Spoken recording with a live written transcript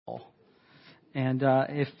And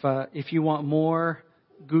if you want more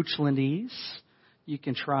Goochlandese, you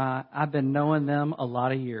can try. I've been knowing them a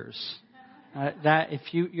lot of years. That if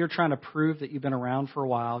you're trying to prove that you've been around for a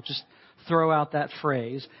while, just throw out that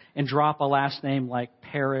phrase and drop a last name like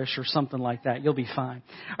Parrish or something like that. You'll be fine.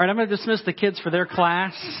 All right, I'm going to dismiss the kids for their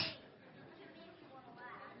class.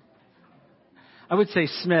 I would say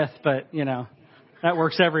Smith, but, that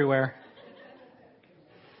works everywhere.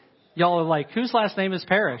 Y'all are like, whose last name is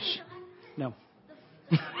Parrish? No.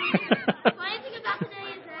 The funny thing about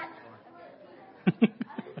today is that...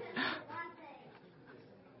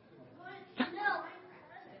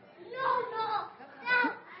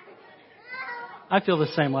 I feel the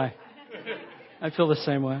same way.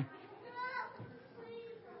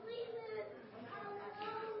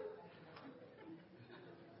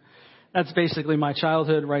 That's basically my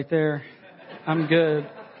childhood right there. I'm good.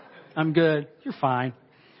 You're fine.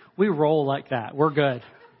 We roll like that. We're good.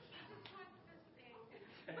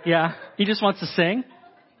 Yeah, he just wants to sing.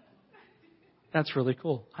 That's really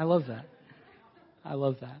cool. I love that.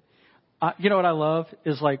 You know what I love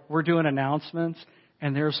is like we're doing announcements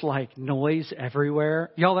and there's like noise everywhere.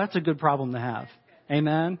 Y'all, that's a good problem to have.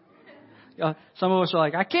 Amen. Some of us are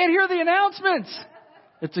like, I can't hear the announcements.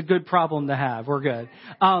 It's a good problem to have. We're good.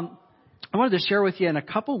 I wanted to share with you in a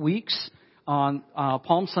couple weeks on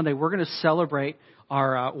Palm Sunday, we're going to celebrate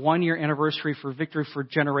our 1-year anniversary for Victory for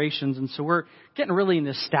Generations. And so we're getting really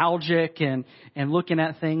nostalgic and looking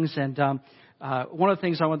at things. And one of the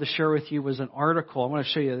things I wanted to share with you was an article. I want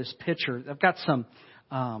to show you this picture. I've got some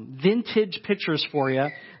vintage pictures for you.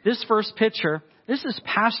 This first picture, this is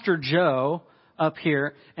Pastor Joe up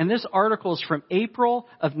here. And this article is from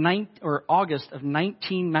August of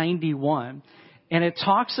 1991. And it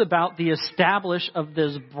talks about the establishment of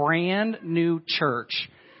this brand new church.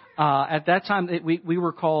 At that time, we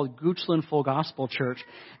were called Goochland Full Gospel Church.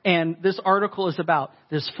 And this article is about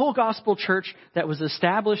this full gospel church that was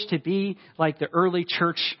established to be like the early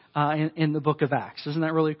church in the book of Acts. Isn't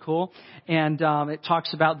that really cool? And it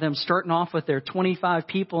talks about them starting off with their 25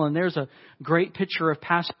 people. And there's a great picture of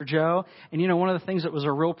Pastor Joe. And, one of the things that was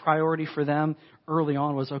a real priority for them early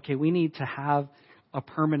on was, okay, we need to have a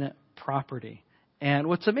permanent property. And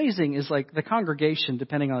what's amazing is like the congregation,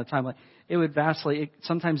 depending on the time, like it would vastly,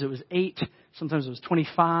 sometimes it was 8, sometimes it was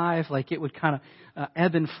 25, like it would kind of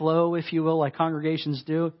ebb and flow, if you will, like congregations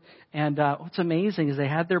do. And what's amazing is they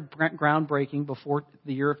had their groundbreaking before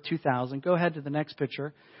the year of 2000. Go ahead to the next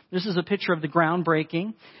picture. This is a picture of the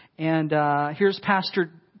groundbreaking. And here's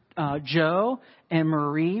Pastor Joe and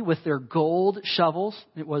Marie with their gold shovels.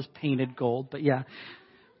 It was painted gold, but yeah.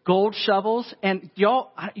 Gold shovels, and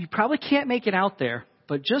y'all, you probably can't make it out there,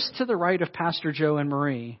 but just to the right of Pastor Joe and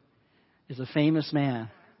Marie is a famous man,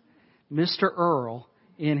 Mr. Earl,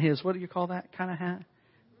 in his, what do you call that kind of hat?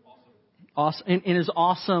 Awesome. In his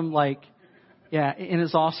awesome, in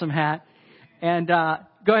his awesome hat. And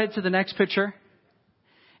go ahead to the next picture.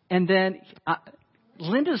 And then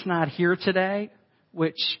Linda's not here today,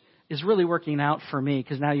 which is really working out for me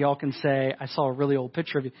because now y'all can say, I saw a really old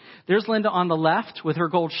picture of you. There's Linda on the left with her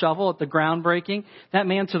gold shovel at the groundbreaking. That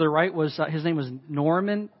man to the right was, his name was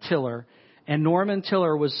Norman Tiller. And Norman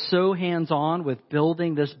Tiller was so hands-on with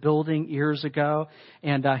building this building years ago.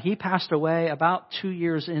 And he passed away about 2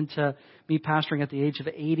 years into me pastoring at the age of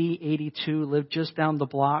 82, lived just down the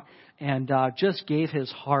block, and just gave his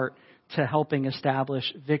heart to helping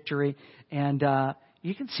establish Victory. And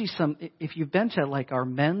you can see some, if you've been to like our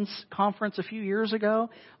men's conference a few years ago,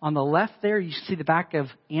 on the left there, you see the back of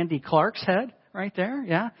Andy Clark's head right there.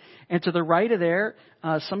 Yeah. And to the right of there,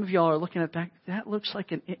 some of y'all are looking at back. That looks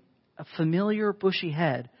like a familiar bushy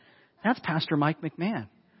head. That's Pastor Mike McMahon,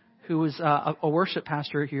 who was a worship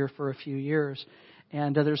pastor here for a few years.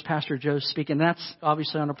 And there's Pastor Joe speaking. That's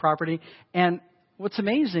obviously on a property. And what's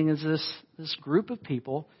amazing is this group of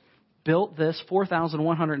people built this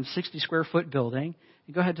 4,160 square foot building.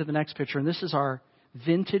 You go ahead to the next picture, and this is our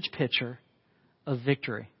vintage picture of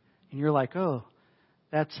Victory. And you're like, oh,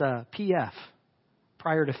 that's PF,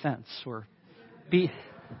 prior to fence, or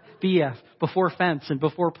BF, before fence and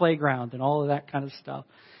before playground and all of that kind of stuff.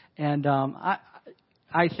 And I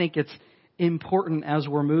think it's important as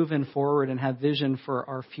we're moving forward and have vision for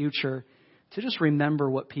our future to just remember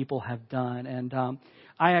what people have done. And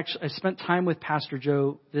I spent time with Pastor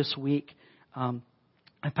Joe this week.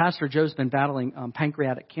 Pastor Joe's been battling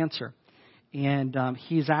pancreatic cancer, and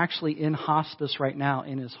he's actually in hospice right now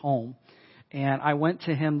in his home. And I went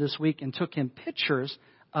to him this week and took him pictures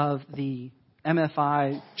of the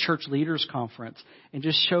MFI Church Leaders Conference and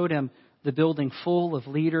just showed him the building full of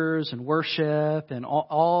leaders and worship and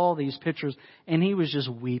all these pictures. And he was just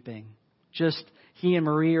weeping. he and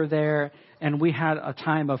Marie are there, and we had a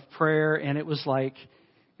time of prayer, and it was like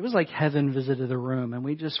heaven visited the room, and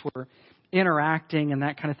we just were interacting and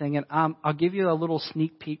that kind of thing. And I'll give you a little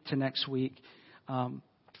sneak peek to next week.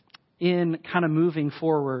 In kind of moving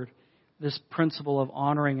forward, this principle of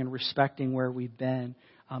honoring and respecting where we've been.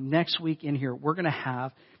 Next week in here, we're going to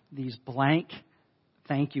have these blank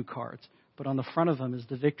thank you cards, but on the front of them is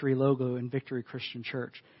the Victory logo in Victory Christian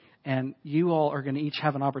Church. And you all are going to each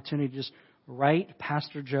have an opportunity to just write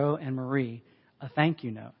Pastor Joe and Marie a thank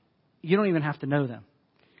you note. You don't even have to know them.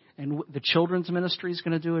 And the children's ministry is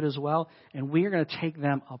going to do it as well. And we are going to take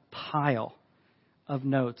them a pile of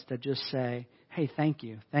notes that just say, hey, thank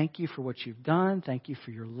you. Thank you for what you've done. Thank you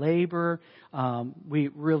for your labor. We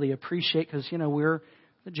really appreciate, because, we're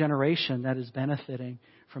the generation that is benefiting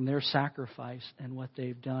from their sacrifice and what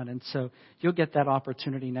they've done. And so you'll get that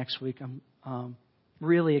opportunity next week. I'm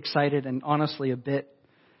really excited and honestly a bit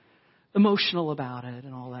emotional about it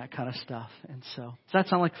and all that kind of stuff. And so, does that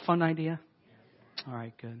sound like a fun idea? All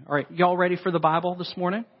right, good. All right, y'all ready for the Bible this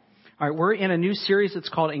morning? All right, we're in a new series. It's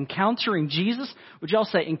called Encountering Jesus. Would y'all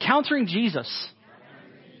say Encountering Jesus?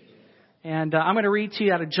 And I'm going to read to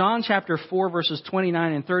you out of John chapter 4, verses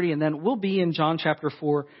 29 and 30, and then we'll be in John chapter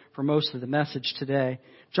 4 for most of the message today.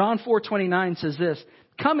 John 4:29 says this,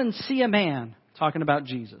 "Come and see a man," talking about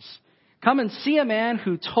Jesus. "Come and see a man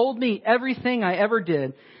who told me everything I ever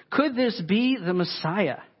did. Could this be the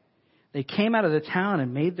Messiah?" They came out of the town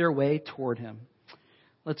and made their way toward him.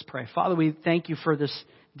 Let's pray. Father, we thank you for this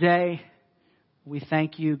day. We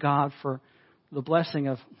thank you, God, for the blessing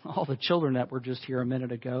of all the children that were just here a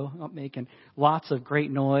minute ago, making lots of great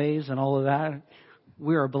noise and all of that.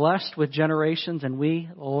 We are blessed with generations, and we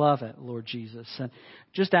love it, Lord Jesus. And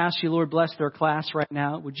just ask you, Lord, bless their class right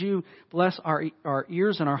now. Would you bless our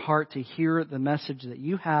ears and our heart to hear the message that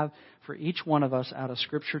you have for each one of us out of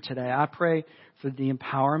Scripture today. I pray for the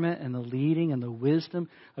empowerment and the leading and the wisdom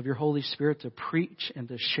of your Holy Spirit to preach and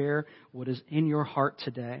to share what is in your heart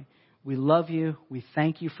today. We love you. We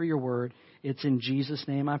thank you for your word. It's in Jesus'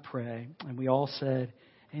 name I pray. And we all said,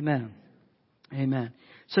 amen. Amen.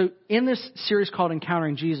 So in this series called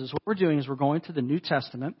Encountering Jesus, what we're doing is we're going to the New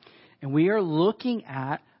Testament, and we are looking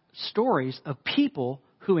at stories of people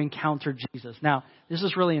who encountered Jesus. Now, this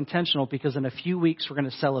is really intentional because in a few weeks we're going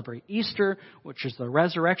to celebrate Easter, which is the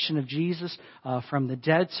resurrection of Jesus from the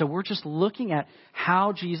dead. So we're just looking at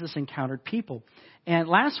how Jesus encountered people. And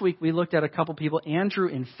last week we looked at a couple people, Andrew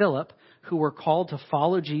and Philip, who were called to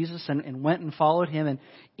follow Jesus and went and followed him. And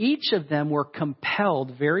each of them were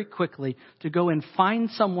compelled very quickly to go and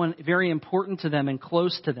find someone very important to them and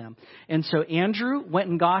close to them. And so Andrew went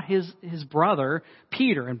and got his brother,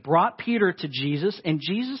 Peter, and brought Peter to Jesus. And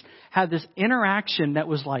Jesus had this interaction that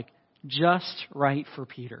was like just right for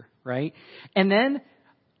Peter, right? And then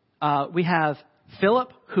we have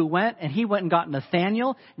Philip, who went and got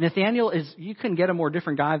Nathanael. Nathanael you couldn't get a more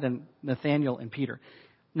different guy than Nathanael and Peter.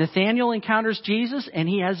 Nathanael encounters Jesus, and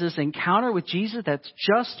he has this encounter with Jesus that's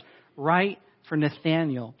just right for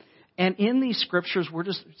Nathanael. And in these scriptures, we're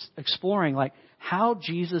just exploring like how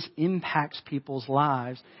Jesus impacts people's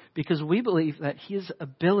lives, because we believe that his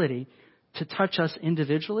ability to touch us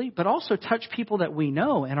individually, but also touch people that we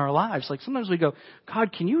know in our lives. Like sometimes we go,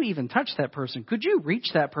 God, can you even touch that person? Could you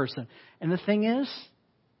reach that person? And the thing is,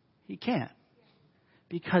 he can't.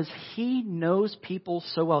 Because he knows people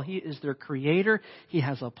so well. He is their creator. He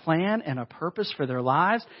has a plan and a purpose for their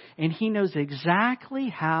lives. And he knows exactly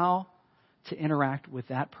how to interact with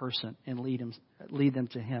that person and lead them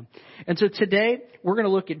to him. And so today, we're going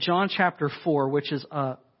to look at John chapter 4, which is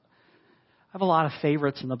I have a lot of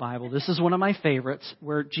favorites in the Bible. This is one of my favorites,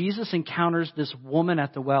 where Jesus encounters this woman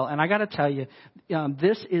at the well. And I got to tell you,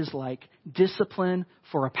 this is like discipline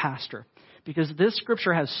for a pastor. Because this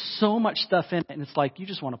scripture has so much stuff in it, and it's like you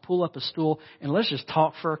just want to pull up a stool and let's just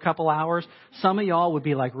talk for a couple hours. Some of y'all would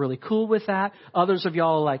be like really cool with that. Others of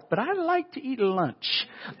y'all are like, but I like to eat lunch.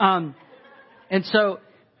 And so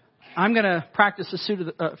I'm going to practice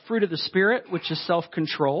the fruit of the Spirit, which is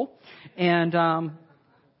self-control. And I'm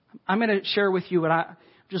going to share with you what I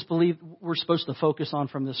just believe we're supposed to focus on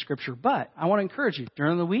from this scripture. But I want to encourage you,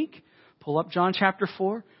 during the week, pull up John chapter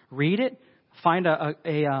 4, read it, find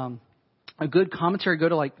a good commentary. Go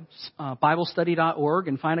to like BibleStudy.org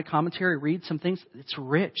and find a commentary, read some things. It's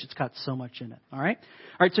rich. It's got so much in it. All right.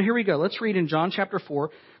 All right. So here we go. Let's read in John chapter 4,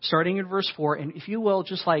 starting in verse 4. And if you will,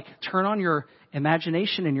 just like turn on your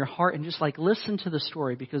imagination and your heart and just like listen to the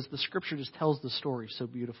story, because the scripture just tells the story so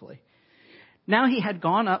beautifully. Now he had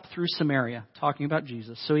gone up through Samaria, talking about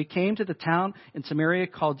Jesus. So he came to the town in Samaria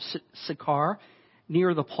called Sychar,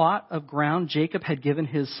 near the plot of ground Jacob had given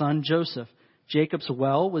his son Joseph. Jacob's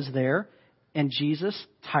well was there. And Jesus,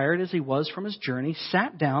 tired as he was from his journey,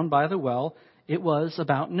 sat down by the well. It was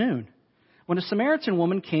about noon. When a Samaritan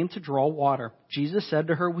woman came to draw water, Jesus said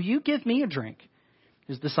to her, "Will you give me a drink?"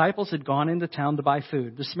 His disciples had gone into town to buy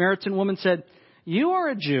food. The Samaritan woman said, "You are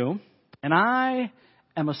a Jew, and I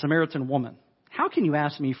am a Samaritan woman. How can you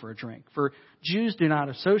ask me for a drink? For Jews do not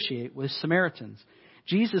associate with Samaritans."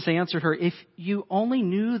 Jesus answered her, "If you only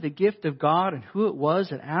knew the gift of God and who it was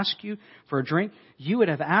that asked you for a drink, you would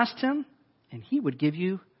have asked him, and he would give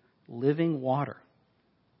you living water."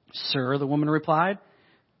 "Sir," the woman replied,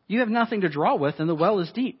 "you have nothing to draw with, and the well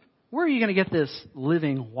is deep. Where are you going to get this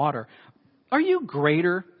living water? Are you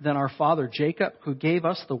greater than our father Jacob, who gave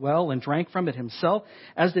us the well and drank from it himself,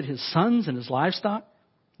 as did his sons and his livestock?"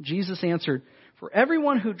 Jesus answered, "For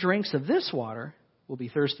everyone who drinks of this water will be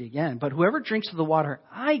thirsty again, but whoever drinks of the water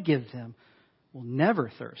I give them will never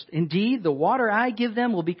thirst. Indeed, the water I give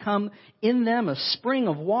them will become in them a spring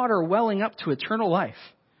of water welling up to eternal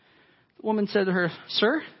life." The woman said to her,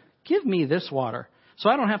 "Sir, give me this water, so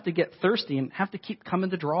I don't have to get thirsty and have to keep coming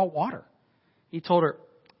to draw water." He told her,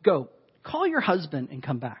 "Go, call your husband and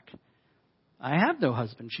come back." "I have no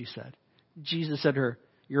husband," she said. Jesus said to her,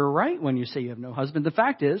 "You're right when you say you have no husband. The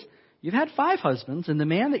fact is, you've had 5 husbands, and the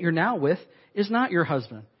man that you're now with is not your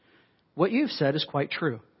husband. What you've said is quite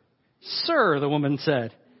true." "Sir," the woman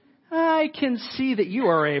said, "I can see that you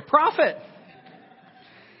are a prophet.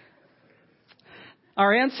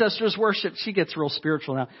 Our ancestors worshipped," she gets real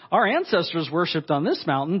spiritual now. "Our ancestors worshipped on this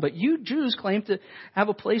mountain, but you Jews claim to have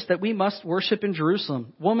a place that we must worship in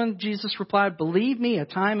Jerusalem." "Woman," Jesus replied, "believe me, a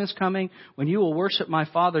time is coming when you will worship the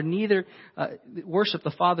Father neither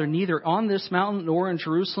on this mountain nor in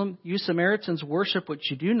Jerusalem. You Samaritans worship what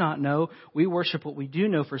you do not know. We worship what we do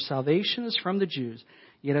know, for salvation is from the Jews.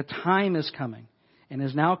 Yet a time is coming and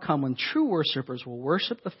has now come when true worshipers will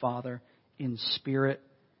worship the Father in spirit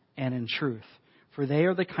and in truth. For they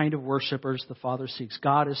are the kind of worshipers the Father seeks.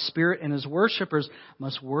 God is spirit, and his worshipers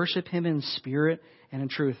must worship him in spirit and in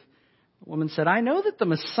truth." The woman said, "I know that the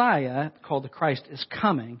Messiah, called the Christ, is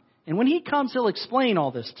coming. And when he comes, he'll explain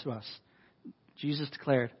all this to us." Jesus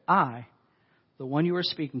declared, "I, the one you are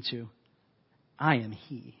speaking to, I am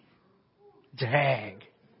he." Dang.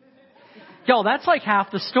 Y'all, that's like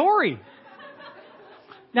half the story.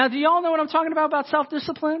 Now, do y'all know what I'm talking about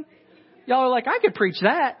self-discipline? Y'all are like, I could preach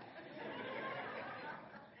that.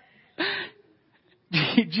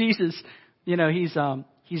 Jesus,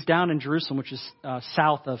 he's down in Jerusalem, which is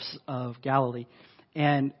south of Galilee,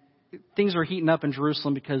 and things are heating up in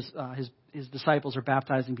Jerusalem because his disciples are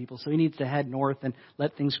baptizing people, so he needs to head north and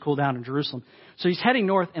let things cool down in Jerusalem. So he's heading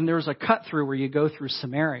north, and there's a cut through where you go through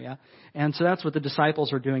Samaria, and so that's what the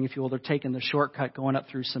disciples are doing, if you will. They're taking the shortcut going up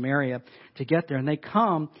through Samaria to get there, and they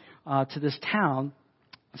come to this town,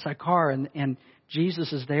 Sychar, and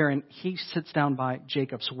Jesus is there, and he sits down by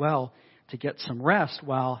Jacob's well to get some rest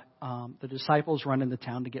while the disciples run into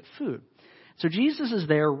town to get food. So Jesus is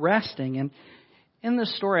there resting, and in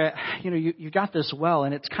this story, you got this well,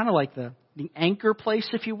 and it's kind of like the anchor place,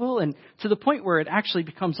 if you will, and to the point where it actually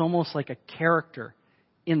becomes almost like a character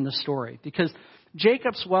in the story, because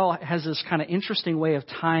Jacob's well has this kind of interesting way of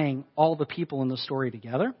tying all the people in the story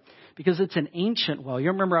together, because it's an ancient well.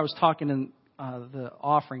 You remember I was talking in the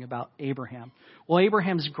offering about Abraham. Well,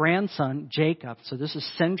 Abraham's grandson, Jacob, so this is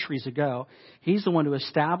centuries ago, he's the one who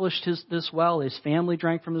established this well. His family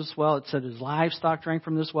drank from this well. It said his livestock drank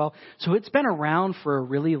from this well. So it's been around for a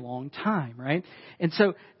really long time, right? And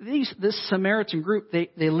so this Samaritan group,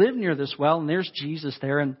 they live near this well, and there's Jesus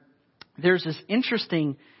there. And there's this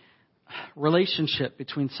interesting relationship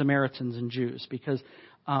between Samaritans and Jews, because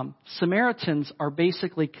Samaritans are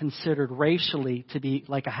basically considered racially to be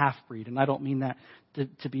like a half-breed. And I don't mean that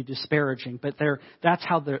to be disparaging, but that's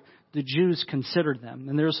how the Jews considered them.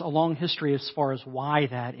 And there's a long history as far as why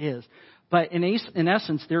that is. But in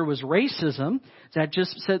essence, there was racism that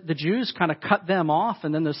just said the Jews kind of cut them off,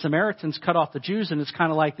 and then the Samaritans cut off the Jews. And it's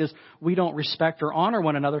kind of like this, we don't respect or honor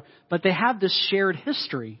one another. But they have this shared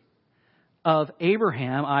history of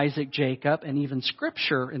Abraham, Isaac, Jacob, and even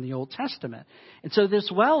Scripture in the Old Testament. And so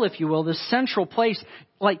this well, if you will, this central place,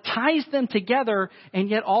 like ties them together and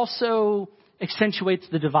yet also accentuates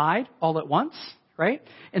the divide all at once, right?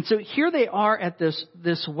 And so here they are at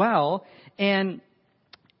this well, and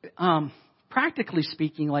practically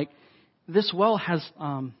speaking, like this well has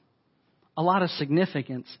a lot of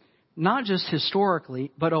significance, not just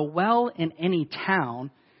historically, but a well in any town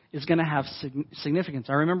is going to have significance.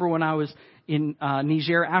 I remember when I was in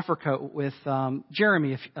Niger, Africa with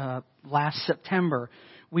Jeremy last September,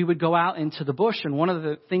 we would go out into the bush, and one of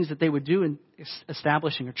the things that they would do in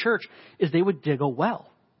establishing a church is they would dig a well.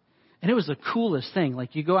 And it was the coolest thing.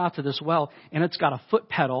 Like, you go out to this well, and it's got a foot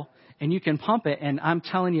pedal, and you can pump it, and I'm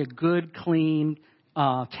telling you, good, clean,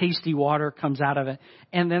 tasty water comes out of it.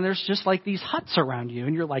 And then there's just like these huts around you,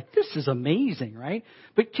 and you're like, this is amazing, right?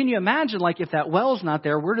 But can you imagine, like, if that well's not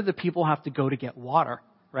there, where do the people have to go to get water,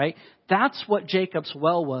 right? That's what Jacob's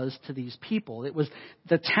well was to these people. It was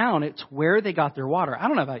the town. It's where they got their water. I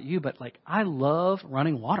don't know about you, but like, I love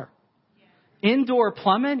running water. Indoor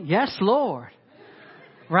plumbing, yes, Lord.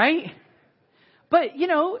 Right? But, you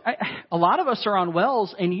know, a lot of us are on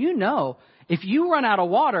wells, and you know, if you run out of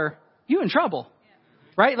water, you're in trouble.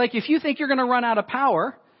 Right? Like, if you think you're going to run out of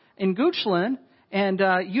power in Goochland and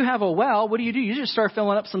you have a well, what do? You just start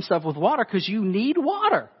filling up some stuff with water because you need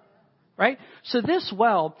water. Right? So this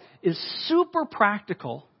well is super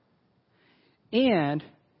practical, and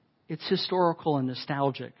it's historical and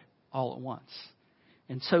nostalgic all at once.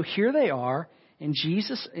 And so here they are, and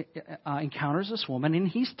Jesus encounters this woman, and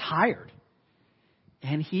he's tired.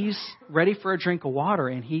 And he's ready for a drink of water,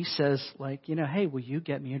 and he says, like, you know, hey, will you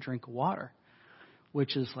get me a drink of water?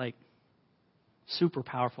 Which is, like, super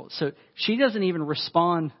powerful. So she doesn't even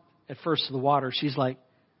respond at first to the water. She's like,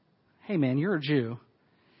 hey, man, you're a Jew,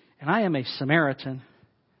 and I am a Samaritan.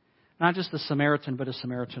 Not just a Samaritan, but a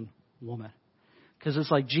Samaritan woman. Because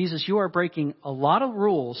it's like, Jesus, you are breaking a lot of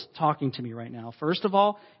rules talking to me right now. First of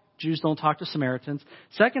all, Jews don't talk to Samaritans.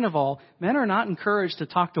 Second of all, men are not encouraged to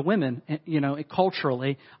talk to women, you know,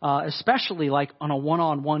 culturally, especially like on a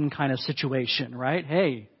one-on-one kind of situation, right?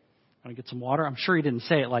 Hey, want to get some water? I'm sure he didn't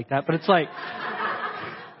say it like that, but it's like,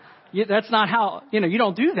 that's not how, you know, you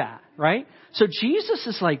don't do that, right? So Jesus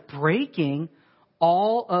is like breaking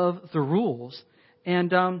all of the rules.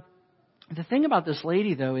 And the thing about this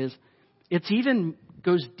lady, though, is it's even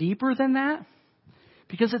goes deeper than that,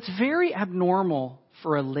 because it's very abnormal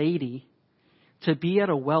for a lady to be at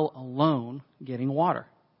a well alone getting water.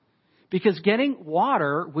 Because getting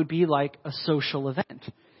water would be like a social event.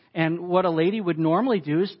 And what a lady would normally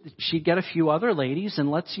do is she'd get a few other ladies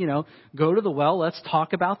and let's, you know, go to the well. Let's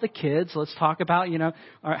talk about the kids. Let's talk about, you know,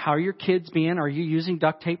 how are your kids being? Are you using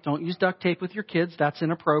duct tape? Don't use duct tape with your kids. That's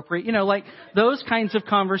inappropriate. You know, like those kinds of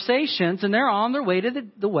conversations. And they're on their way to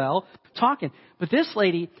the well talking. But this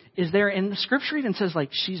lady is there, and the scripture even says like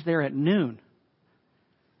she's there at noon,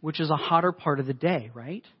 which is a hotter part of the day,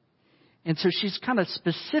 right? And so she's kind of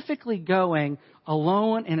specifically going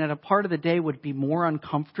alone, and at a part of the day would be more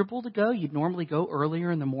uncomfortable to go. You'd normally go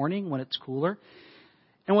earlier in the morning when it's cooler.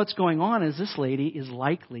 And what's going on is this lady is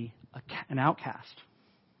likely an outcast.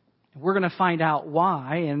 And we're going to find out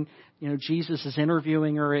why. And, you know, Jesus is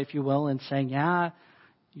interviewing her, if you will, and saying, yeah,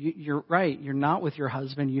 you're right. You're not with your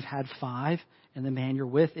husband. You've had 5, and the man you're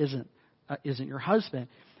with isn't your husband.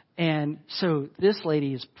 And so this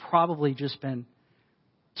lady has probably just been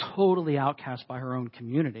totally outcast by her own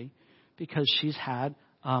community because she's had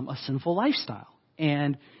a sinful lifestyle.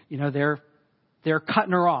 And, you know, they're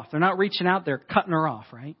cutting her off. They're not reaching out. They're cutting her off,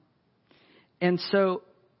 right? And so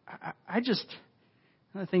I just,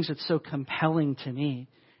 one of the things that's so compelling to me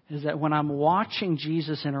is that when I'm watching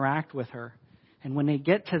Jesus interact with her, and when they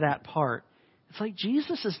get to that part, it's like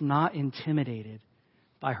Jesus is not intimidated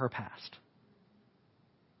by her past.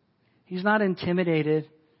 He's not intimidated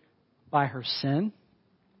by her sin.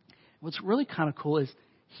 What's really kind of cool is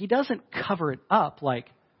he doesn't cover it up like,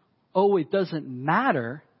 oh, it doesn't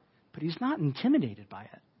matter, but he's not intimidated by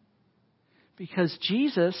it. Because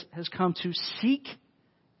Jesus has come to seek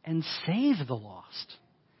and save the lost.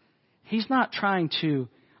 He's not trying to,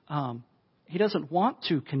 he doesn't want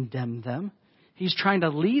to condemn them. He's trying to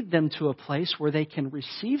lead them to a place where they can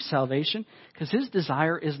receive salvation, because his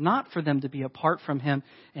desire is not for them to be apart from him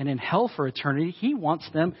and in hell for eternity. He wants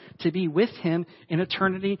them to be with him in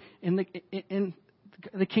eternity in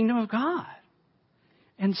the kingdom of God.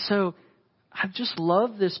 And so I just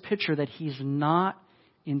love this picture that he's not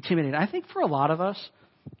intimidated. I think for a lot of us,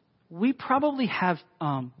 we probably have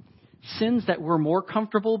sins that we're more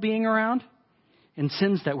comfortable being around and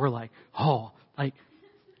sins that we're like, oh, like,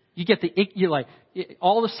 you get the ick, you're like,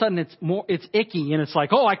 all of a sudden it's icky, and it's like,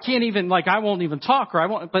 oh, I can't even, like, I won't even talk, or I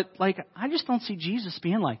won't, but like, I just don't see Jesus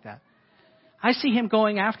being like that. I see him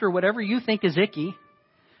going after whatever you think is icky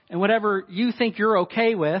and whatever you think you're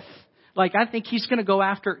okay with. Like, I think he's going to go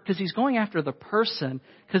after, because he's going after the person,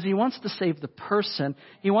 because he wants to save the person.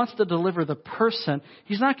 He wants to deliver the person.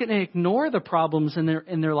 He's not going to ignore the problems in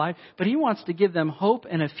their life, but he wants to give them hope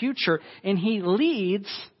and a future, and he leads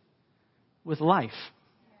with life.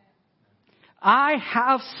 I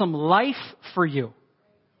have some life for you.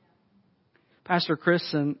 Pastor Chris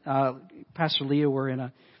and Pastor Leah were in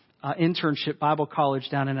a internship Bible college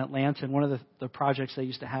down in Atlanta, and one of the projects they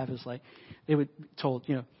used to have is like, they would told,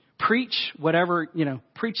 you know, preach whatever,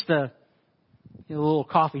 preach the little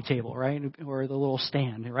coffee table, right? Or the little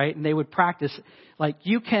stand, right? And they would practice, like,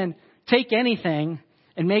 you can take anything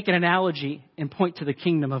and make an analogy and point to the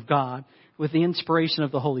kingdom of God with the inspiration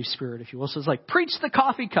of the Holy Spirit, if you will. So it's like, preach the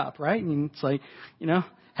coffee cup, right? And it's like,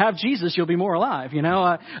 have Jesus, you'll be more alive, a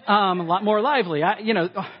lot more lively,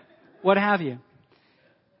 what have you.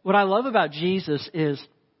 What I love about Jesus is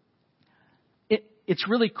it's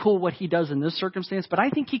really cool what he does in this circumstance, but I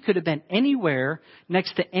think he could have been anywhere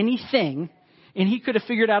next to anything, and he could have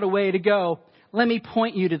figured out a way to go, let me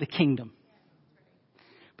point you to the kingdom.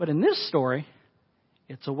 But in this story,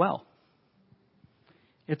 it's a well.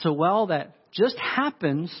 It's a well that just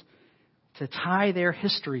happens to tie their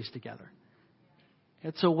histories together.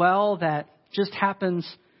 It's a well that just happens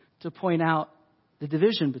to point out the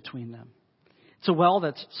division between them. It's a well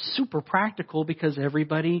that's super practical because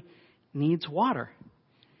everybody needs water.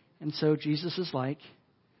 And so Jesus is like,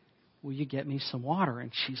 will you get me some water?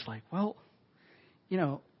 And she's like, well,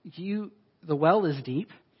 the well is deep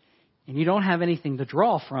and you don't have anything to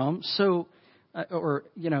draw from. So,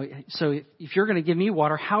 so if you're going to give me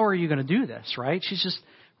water, how are you going to do this? Right? She's just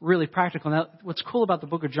really practical. Now, what's cool about the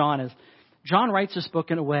book of John is John writes this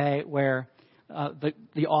book in a way where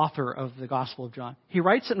the author of the Gospel of John, he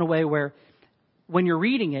writes it in a way where when you're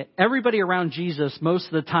reading it, everybody around Jesus most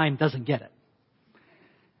of the time doesn't get it.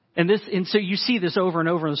 And so you see this over and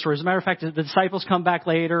over in the story. As a matter of fact, the disciples come back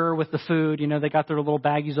later with the food. They got their little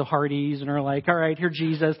baggies of Hardee's and are like, all right, here,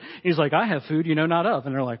 Jesus. And he's like, I have food, not of.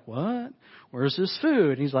 And they're like, what? Where's this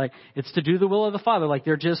food? And he's like, it's to do the will of the Father. Like,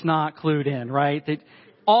 they're just not clued in, right?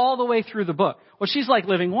 All the way through the book. Well, she's like,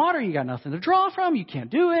 living water, you got nothing to draw from. You can't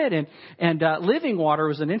do it. And living water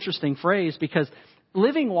was an interesting phrase because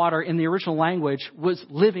living water in the original language was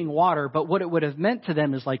living water, but what it would have meant to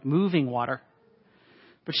them is like moving water.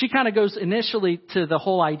 But she kind of goes initially to the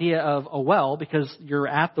whole idea of a well, because you're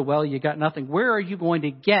at the well, you got nothing. Where are you going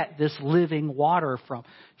to get this living water from?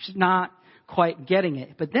 She's not quite getting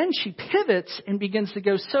it. But then she pivots and begins to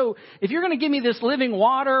go, so if you're going to give me this living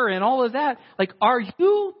water and all of that, like, are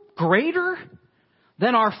you greater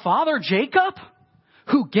than our father Jacob,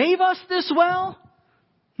 who gave us this well?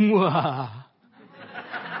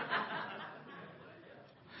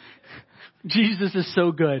 Jesus is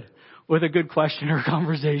so good with a good question or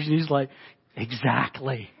conversation. He's like,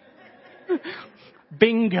 exactly.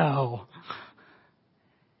 Bingo.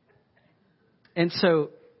 And so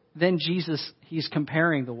then Jesus, he's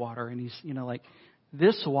comparing the water and he's, like,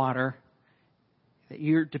 this water that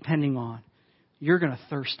you're depending on, you're going to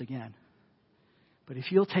thirst again. But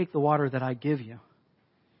if you'll take the water that I give you,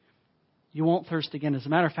 you won't thirst again. As a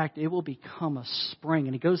matter of fact, it will become a spring.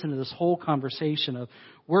 And he goes into this whole conversation of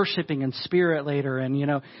worshiping in spirit later, and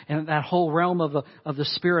and that whole realm of the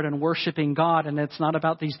spirit and worshiping God. And it's not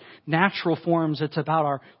about these natural forms; it's about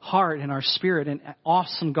our heart and our spirit and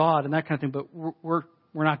awesome God and that kind of thing. But we're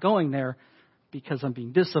not going there because I'm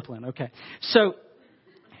being disciplined. Okay, so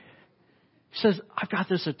he says, "I've got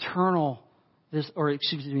this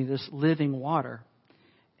this living water,"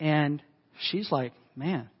 and she's like,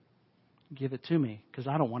 "Man, give it to me because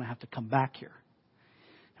I don't want to have to come back here."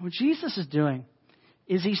 And what Jesus is doing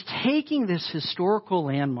is he's taking this historical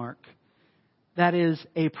landmark that is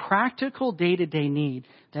a practical day-to-day need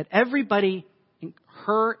that everybody,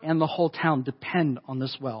 her and the whole town, depend on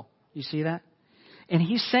this well. You see that? And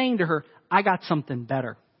he's saying to her, I got something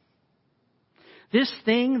better. This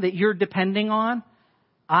thing that you're depending on,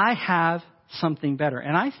 I have something better.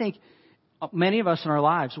 And I think many of us in our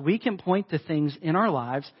lives, we can point to things in our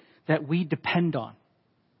lives that we depend on.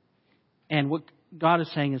 And what God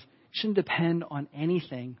is saying is, you shouldn't depend on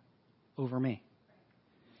anything over me.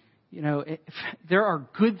 There are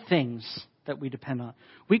good things that we depend on.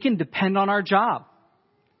 We can depend on our job.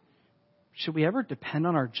 Should we ever depend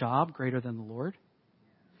on our job greater than the Lord?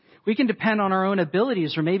 We can depend on our own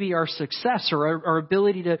abilities or maybe our success or our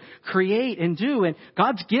ability to create and do. And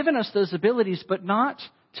God's given us those abilities, but not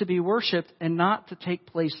to be worshipped and not to take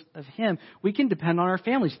place of Him. We can depend on our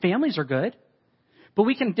families. Families are good, but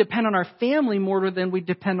we can depend on our family more than we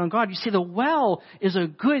depend on God. You see, the well is a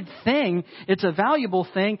good thing. It's a valuable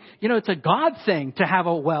thing. It's a God thing to have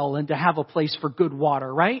a well and to have a place for good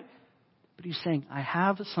water, right? But He's saying, I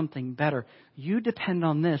have something better. You depend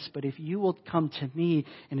on this, but if you will come to me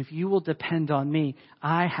and if you will depend on me,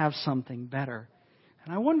 I have something better.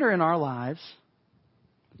 And I wonder in our lives,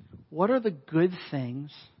 what are the good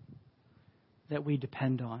things that we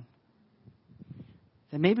depend on?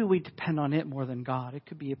 That maybe we depend on it more than God. It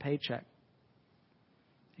could be a paycheck.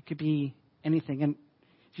 It could be anything. And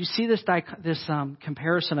you see this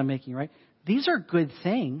comparison I'm making, right? These are good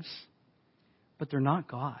things, but they're not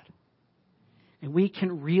God. And we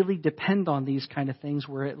can really depend on these kind of things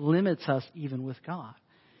where it limits us even with God.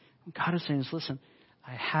 What God is saying is, listen,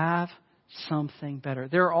 I have something better.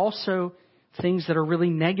 There are also things that are really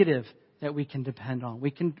negative that we can depend on. We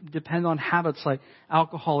can depend on habits like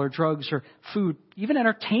alcohol or drugs or food, even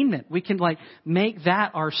entertainment. We can make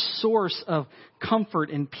that our source of comfort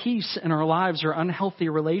and peace in our lives, or unhealthy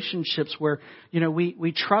relationships where,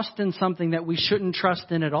 we trust in something that we shouldn't trust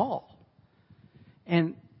in at all.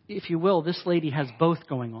 And if you will, this lady has both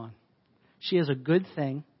going on. She has a good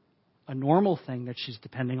thing, a normal thing that she's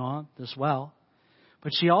depending on as well.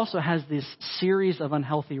 But she also has this series of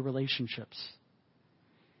unhealthy relationships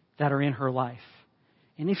that are in her life.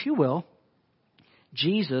 And if you will,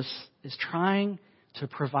 Jesus is trying to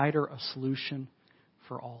provide her a solution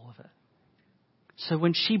for all of it. So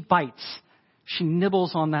when she bites, she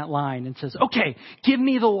nibbles on that line and says, okay, give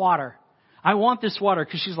me the water. I want this water,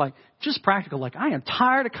 because she's just practical. I am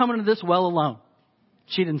tired of coming to this well alone.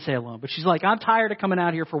 She didn't say alone, but she's I'm tired of coming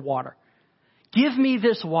out here for water. Give me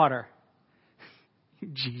this water.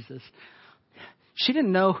 Jesus. She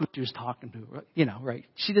didn't know who she was talking to, right?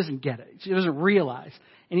 She doesn't get it. She doesn't realize.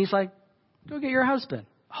 And he's like, go get your husband.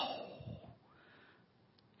 Oh.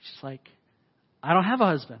 She's like, I don't have a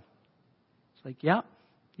husband. It's yeah,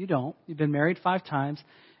 you don't. You've been married 5 times,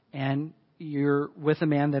 and you're with a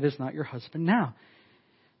man that is not your husband now.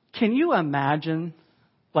 Can you imagine,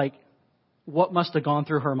 what must have gone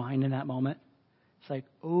through her mind in that moment? It's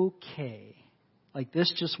okay.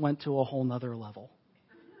 This just went to a whole nother level.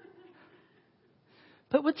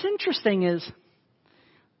 But what's interesting is,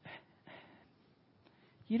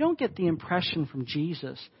 you don't get the impression from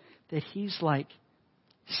Jesus that he's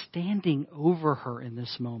standing over her in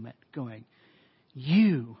this moment going,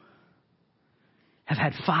 you have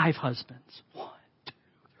had 5 husbands. 1, 2,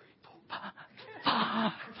 3, 4,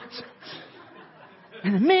 5 husbands.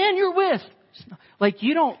 And the man you're with.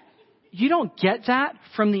 You don't get that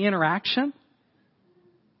from the interaction.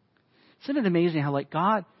 Isn't it amazing how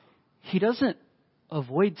God, he doesn't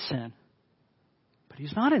avoid sin, but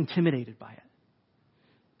he's not intimidated by it.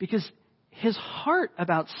 Because his heart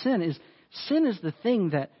about sin is the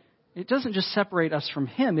thing that, it doesn't just separate us from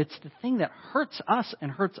him, it's the thing that hurts us and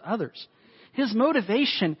hurts others. His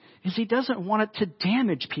motivation is he doesn't want it to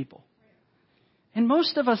damage people. And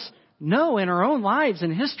most of us know in our own lives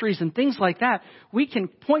and histories and things like that, we can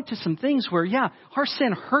point to some things where, our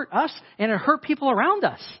sin hurt us and it hurt people around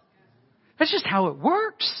us. That's just how it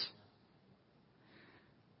works.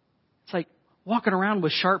 It's walking around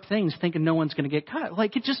with sharp things thinking no one's going to get cut.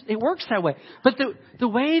 It works that way. But the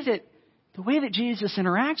way that Jesus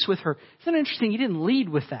interacts with her, isn't it interesting? He didn't lead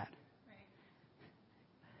with that.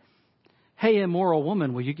 Hey, immoral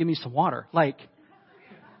woman, will you give me some water?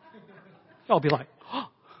 I'll be oh.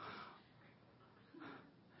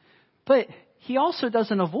 But he also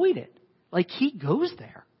doesn't avoid it. He goes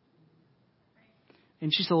there.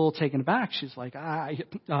 And she's a little taken aback. She's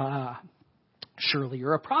surely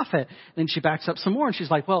you're a prophet. Then she backs up some more and she's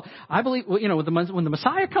well, I believe, when the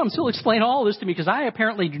Messiah comes, he'll explain all this to me, because I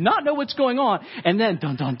apparently do not know what's going on. And then,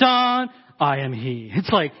 dun, dun, dun, I am he.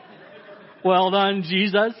 It's well done,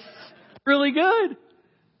 Jesus. Really good.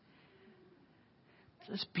 It's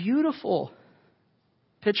this beautiful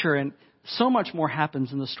picture, and so much more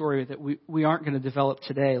happens in the story that we aren't going to develop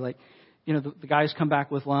today. The guys come back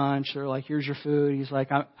with lunch. They're here's your food. He's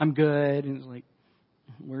I'm good. And he's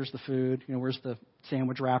where's the food? Where's the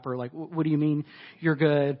sandwich wrapper? What do you mean you're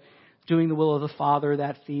good? Doing the will of the Father,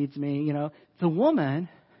 that feeds me. The woman,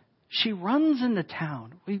 she runs into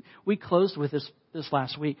town. We closed with this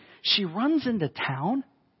last week. She runs into town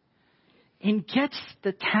and gets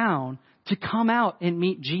the town to come out and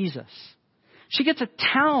meet Jesus. She gets a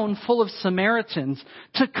town full of Samaritans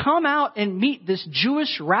to come out and meet this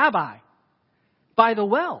Jewish rabbi by the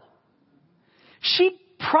well. She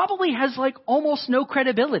probably has almost no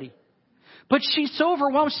credibility. But she's so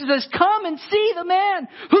overwhelmed, she says, come and see the man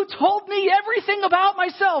who told me everything about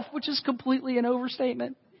myself, which is completely an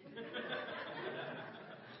overstatement.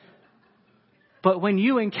 But when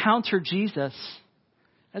you encounter Jesus,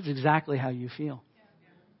 that's exactly how you feel.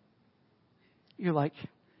 You're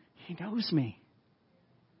he knows me.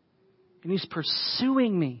 And he's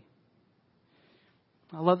pursuing me.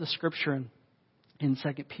 I love the scripture in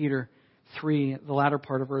 2 Peter 3, the latter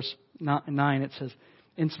part of verse 9. It says,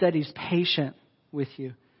 instead he's patient with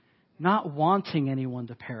you, not wanting anyone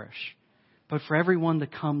to perish, but for everyone to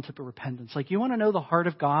come to repentance. You want to know the heart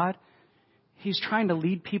of God? He's trying to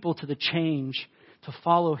lead people to the change, to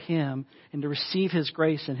follow him and to receive his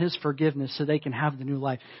grace and his forgiveness so they can have the new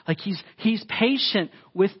life. He's patient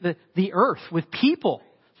with the earth, with people.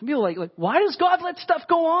 Some people are like, why does God let stuff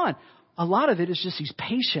go on? A lot of it is just He's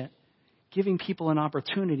patient, giving people an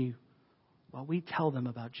opportunity while we tell them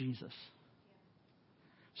about Jesus,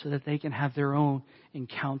 so that they can have their own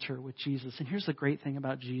encounter with Jesus. And here's the great thing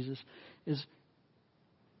about Jesus is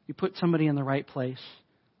you put somebody in the right place,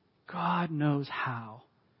 God knows how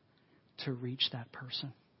to reach that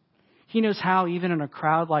person. He knows how, even in a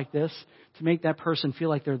crowd like this, to make that person feel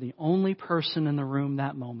like they're the only person in the room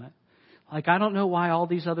that moment. Like, I don't know why all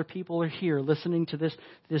these other people are here listening to this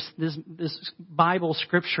Bible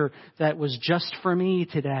scripture that was just for me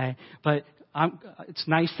today, but it's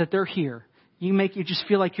nice that they're here. You just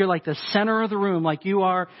feel like you're like the center of the room, like you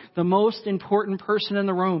are the most important person in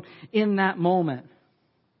the room in that moment.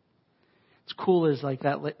 What's cool is like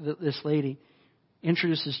this lady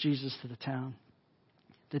introduces Jesus to the town.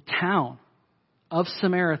 The town of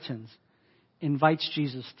Samaritans invites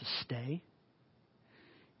Jesus to stay.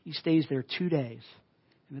 He stays there 2 days,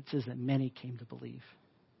 and it says that many came to believe.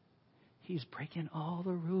 He's breaking all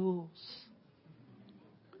the rules.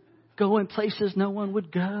 Going places no one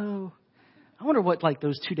would go. I wonder what like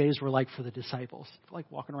those 2 days were like for the disciples. Like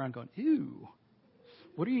walking around going, ew,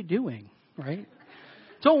 what are you doing? Right?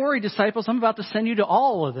 Don't worry, disciples. I'm about to send you to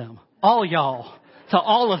all of them. All y'all. To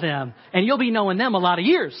all of them. And you'll be knowing them a lot of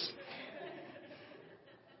years.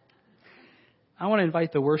 I want to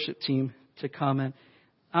invite the worship team to come. And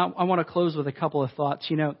I want to close with a couple of thoughts.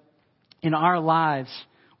 You know, in our lives,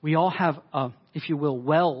 we all have, if you will,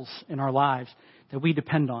 wells in our lives that we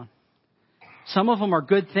depend on. Some of them are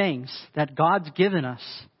good things that God's given us.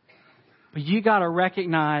 But you got to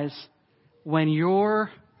recognize when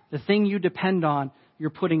the thing you depend on, you're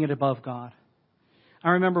putting it above God.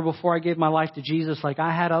 I remember before I gave my life to Jesus, like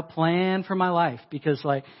I had a plan for my life because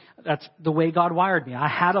like that's the way God wired me. I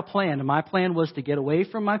had a plan, and my plan was to get away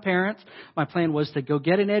from my parents. My plan was to go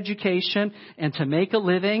get an education and to make a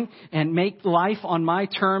living and make life on my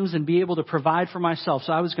terms and be able to provide for myself.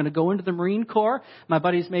 So I was going to go into the Marine Corps. My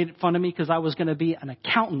buddies made fun of me because I was going to be an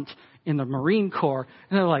accountant in the Marine Corps.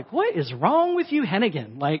 And they're like, what is wrong with you,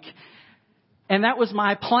 Hennigan? And that was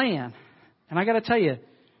my plan. And I got to tell you,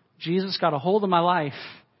 Jesus got a hold of my life,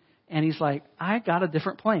 and He's like, I got a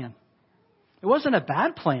different plan. It wasn't a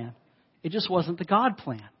bad plan. It just wasn't the God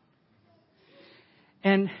plan.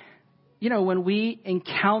 And, you know, when we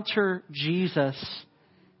encounter Jesus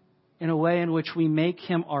in a way in which we make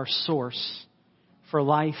Him our source for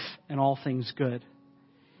life and all things good,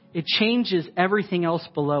 it changes everything else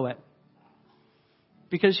below it.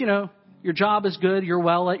 Because, you know, your job is good, you're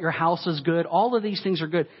well at, your house is good, all of these things are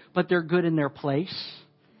good, but they're good in their place.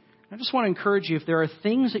 I just want to encourage you, if there are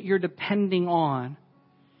things that you're depending on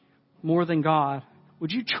more than God,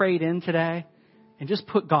 would you trade in today and just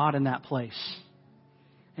put God in that place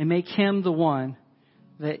and make Him the one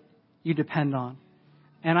that you depend on?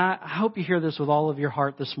 And I hope you hear this with all of your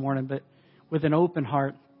heart this morning, but with an open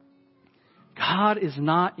heart. God is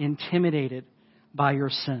not intimidated by your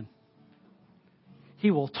sin. He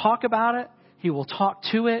will talk about it. He will talk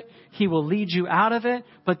to it. He will lead you out of it.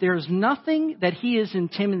 But there's nothing that He is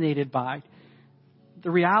intimidated by.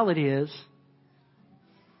 The reality is,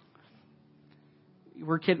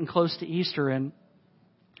 we're getting close to Easter. And,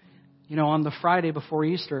 you know, on the Friday before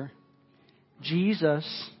Easter, Jesus,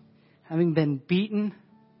 having been beaten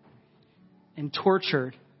and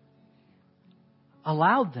tortured,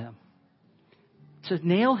 allowed them to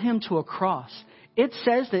nail Him to a cross. It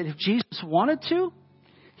says that if Jesus wanted to,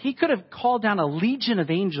 He could have called down a legion of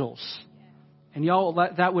angels. And y'all,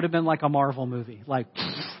 that would have been like a Marvel movie. Like,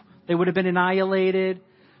 they would have been annihilated.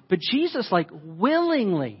 But Jesus, like,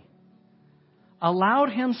 willingly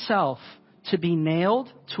allowed Himself to be nailed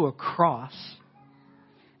to a cross.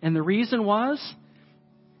 And the reason was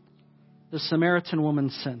the Samaritan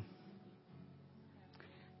woman's sin.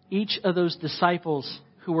 Each of those disciples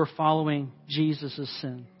who were following Jesus'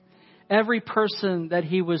 sin. Every person that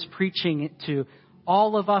He was preaching it to,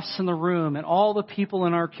 all of us in the room and all the people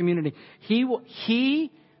in our community.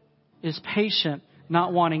 He is patient,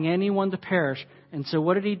 not wanting anyone to perish. And so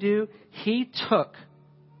what did He do? He took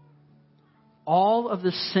all of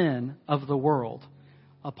the sin of the world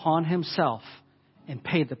upon Himself and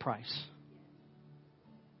paid the price.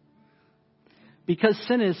 Because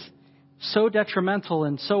sin is so detrimental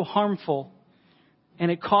and so harmful,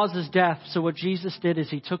 and it causes death. So what Jesus did is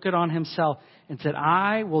He took it on Himself and said,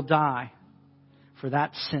 I will die for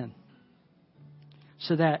that sin.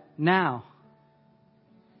 So that now,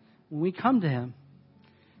 when we come to Him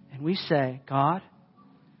and we say, God,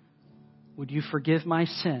 would you forgive my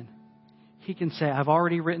sin? He can say, I've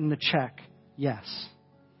already written the check. Yes.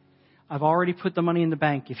 I've already put the money in the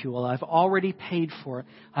bank, if you will. I've already paid for it.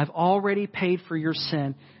 I've already paid for your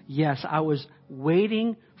sin. Yes, I was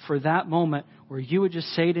waiting for that moment where you would just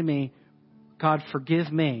say to me, God,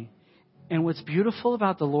 forgive me. And what's beautiful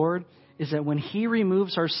about the Lord is that when He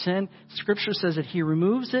removes our sin, Scripture says that He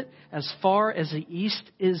removes it as far as the east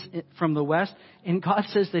is from the west. And God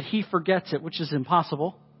says that He forgets it, which is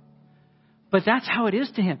impossible. But that's how it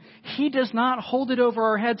is to Him. He does not hold it over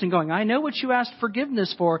our heads and going, I know what you asked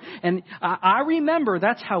forgiveness for, and I remember.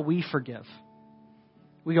 That's how we forgive.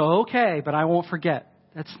 We go, okay, but I won't forget.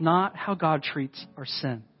 That's not how God treats our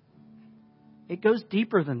sin. It goes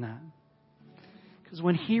deeper than that. Because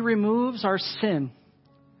when He removes our sin,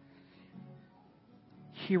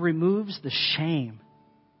 He removes the shame.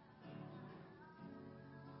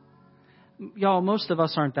 Y'all, most of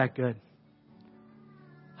us aren't that good.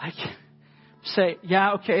 I can't say,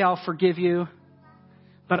 yeah, okay, I'll forgive you.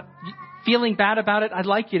 But feeling bad about it, I'd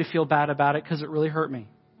like you to feel bad about it because it really hurt me.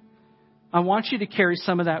 I want you to carry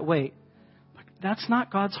some of that weight. But that's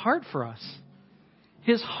not God's heart for us.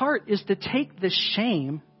 His heart is to take the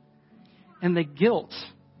shame and the guilt,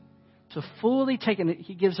 to fully take it.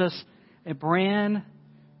 He gives us a brand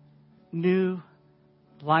new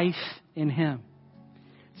life in Him.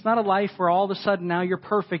 It's not a life where all of a sudden now you're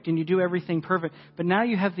perfect and you do everything perfect. But now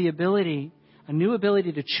you have the ability, a new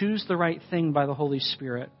ability to choose the right thing by the Holy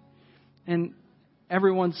Spirit. And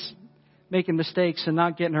everyone's making mistakes and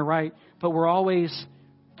not getting it right. But we're always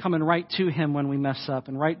coming right to Him when we mess up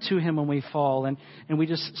and right to Him when we fall. And we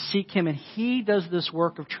just seek Him. And He does this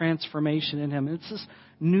work of transformation in Him. It's this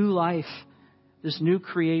new life, this new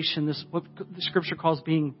creation, this what the Scripture calls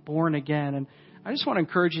being born again. And I just want to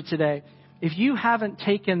encourage you today, if you haven't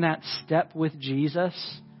taken that step with Jesus,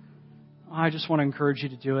 I just want to encourage you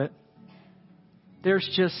to do it. There's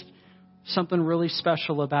just something really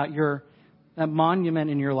special about that monument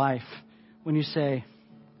in your life when you say,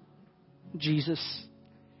 Jesus,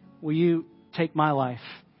 will you take my life,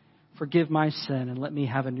 forgive my sin, and let me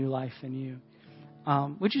have a new life in you?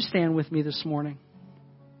 Would you stand with me this morning?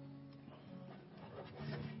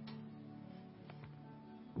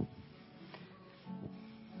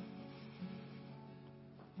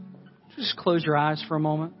 Just close your eyes for a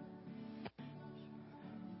moment.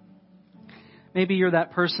 Maybe you're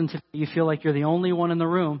that person today, you feel like you're the only one in the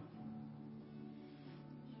room,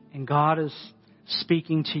 and God is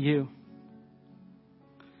speaking to you.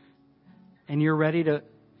 And you're ready to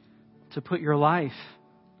put your life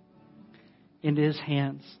into His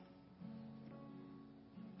hands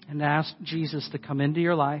and to ask Jesus to come into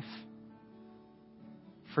your life,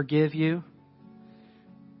 forgive you,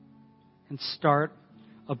 and start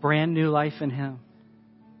a brand new life in Him.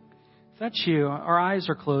 If that's you, our eyes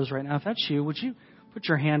are closed right now. If that's you, would you put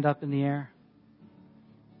your hand up in the air?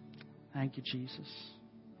 Thank you, Jesus.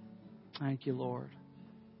 Thank you, Lord.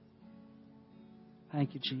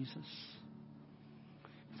 Thank you, Jesus.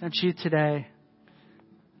 If that's you today,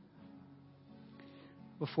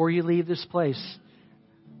 before you leave this place,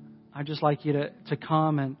 I'd just like you to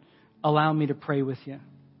come and allow me to pray with you.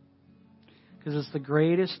 Because it's the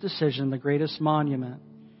greatest decision, the greatest monument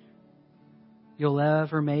you'll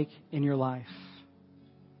ever make in your life.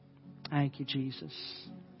 Thank you, Jesus.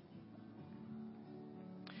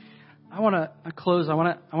 I want to close. I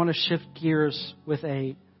want to shift gears with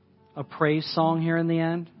a praise song here in the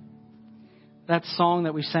end. That song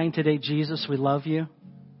that we sang today, Jesus, we love you.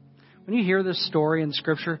 When you hear this story in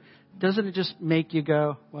Scripture, doesn't it just make you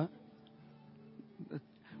go, what?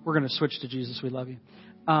 We're going to switch to Jesus, we love you.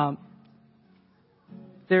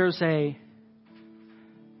 There's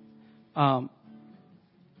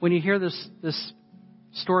when you hear this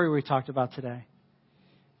story we talked about today,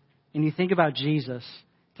 and you think about Jesus,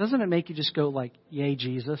 doesn't it make you just go like, yay,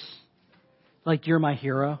 Jesus? Like you're my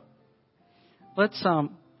hero?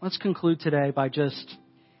 Let's conclude today by just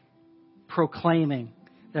proclaiming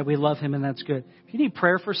that we love Him and that's good. If you need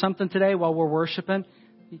prayer for something today while we're worshiping,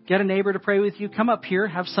 get a neighbor to pray with you. Come up here,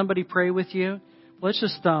 have somebody pray with you. Let's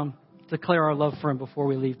just declare our love for Him before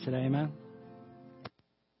we leave today, amen?